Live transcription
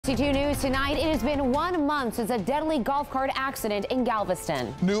C2 News tonight. It has been 1 month since a deadly golf cart accident in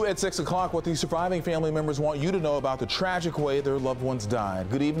Galveston. New at 6 o'clock, what the surviving family members want you to know about the tragic way their loved ones died.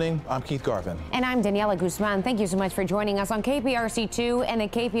 Good evening. I'm Keith Garvin. And I'm Daniela Guzman. Thank you so much for joining us on KPRC2 and the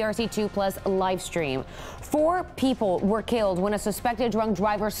KPRC2 Plus live stream. 4 people were killed when a suspected drunk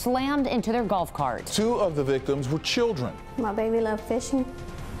driver slammed into their golf cart. 2 of the victims were children. My baby loved fishing.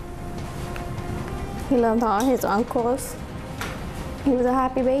 He loved all his uncles. He was a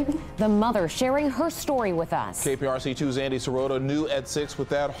happy baby. The mother sharing her story with us. KPRC2's Andy Sirota, new at 6 with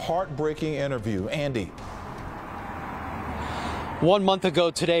that heartbreaking interview. Andy. 1 month ago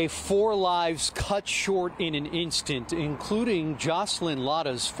today, 4 lives cut short in an instant, including Jocelyn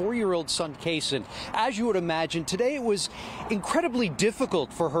Lada's 4-year-old son, Kason. As you would imagine, today it was incredibly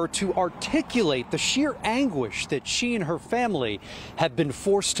difficult for her to articulate the sheer anguish that she and her family have been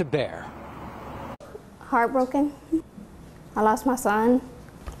forced to bear. Heartbroken. I lost my son,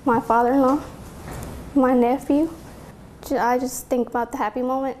 my father-in-law, my nephew. I just think about the happy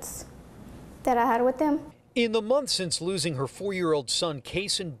moments that I had with them. In the month since losing her 4-year-old son,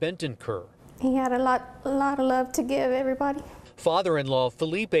 Kason Bentoncourt, He had a lot of love to give everybody. father-in-law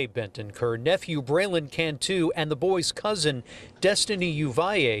Felipe Bentoncourt, nephew Braylon Cantu, and the boy's cousin, Destiny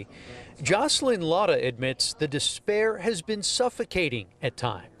Uvalle, Jocelyn Lada admits the despair has been suffocating at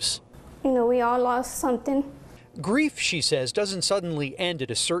times. You know, we all lost something. Grief, she says, doesn't suddenly end at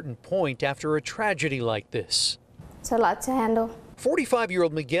a certain point after a tragedy like this. It's a lot to handle.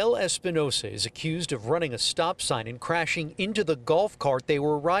 45-year-old Miguel Espinosa is accused of running a stop sign and crashing into the golf cart they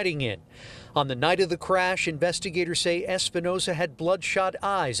were riding in. On the night of the crash, investigators say Espinosa had bloodshot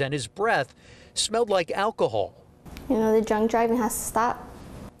eyes and his breath smelled like alcohol. You know, the drunk driving has to stop.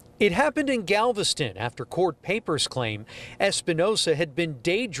 It happened in Galveston after court papers claim Espinosa had been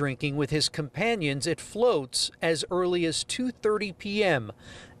day drinking with his companions at Floats as early as 2:30 p.m.,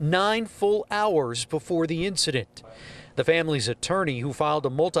 9 full hours before the incident. The family's attorney, who filed a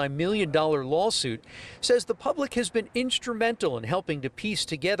multi-million-dollar lawsuit, says the public has been instrumental in helping to piece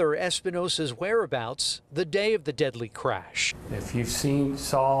together Espinosa's whereabouts the day of the deadly crash. If you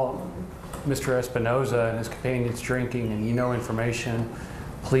saw Mr. Espinosa and his companions drinking and you know information,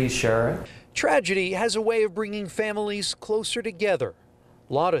 please share it. Tragedy has a way of bringing families closer together.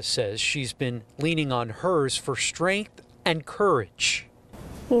 Lada says she's been leaning on hers for strength and courage.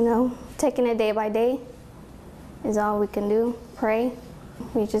 You know, taking it day by day is all we can do. Pray.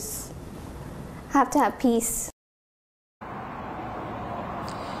 We just have to have peace.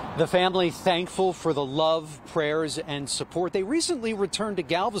 The family thankful for the love, prayers, and support. They recently returned to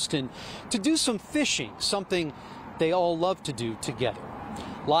Galveston to do some fishing, something they all love to do together.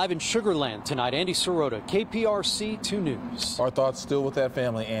 Live in Sugar Land tonight, Andy Sirota, KPRC 2 News. Our thoughts still with that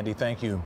family, Andy. Thank you.